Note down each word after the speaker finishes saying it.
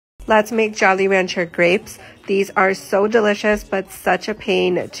Let's make Jolly Rancher grapes. These are so delicious, but such a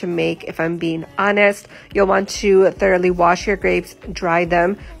pain to make if I'm being honest. You'll want to thoroughly wash your grapes, dry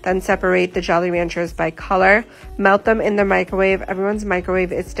them, then separate the Jolly Ranchers by color. Melt them in the microwave. Everyone's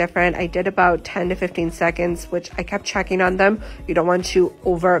microwave is different. I did about 10 to 15 seconds, which I kept checking on them. You don't want to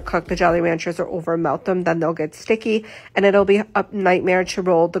overcook the Jolly Ranchers or over melt them, then they'll get sticky and it'll be a nightmare to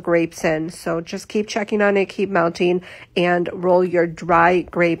roll the grapes in. So just keep checking on it, keep melting, and roll your dry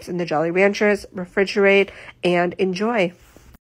grapes in the Jolly Ranchers, refrigerate, and enjoy.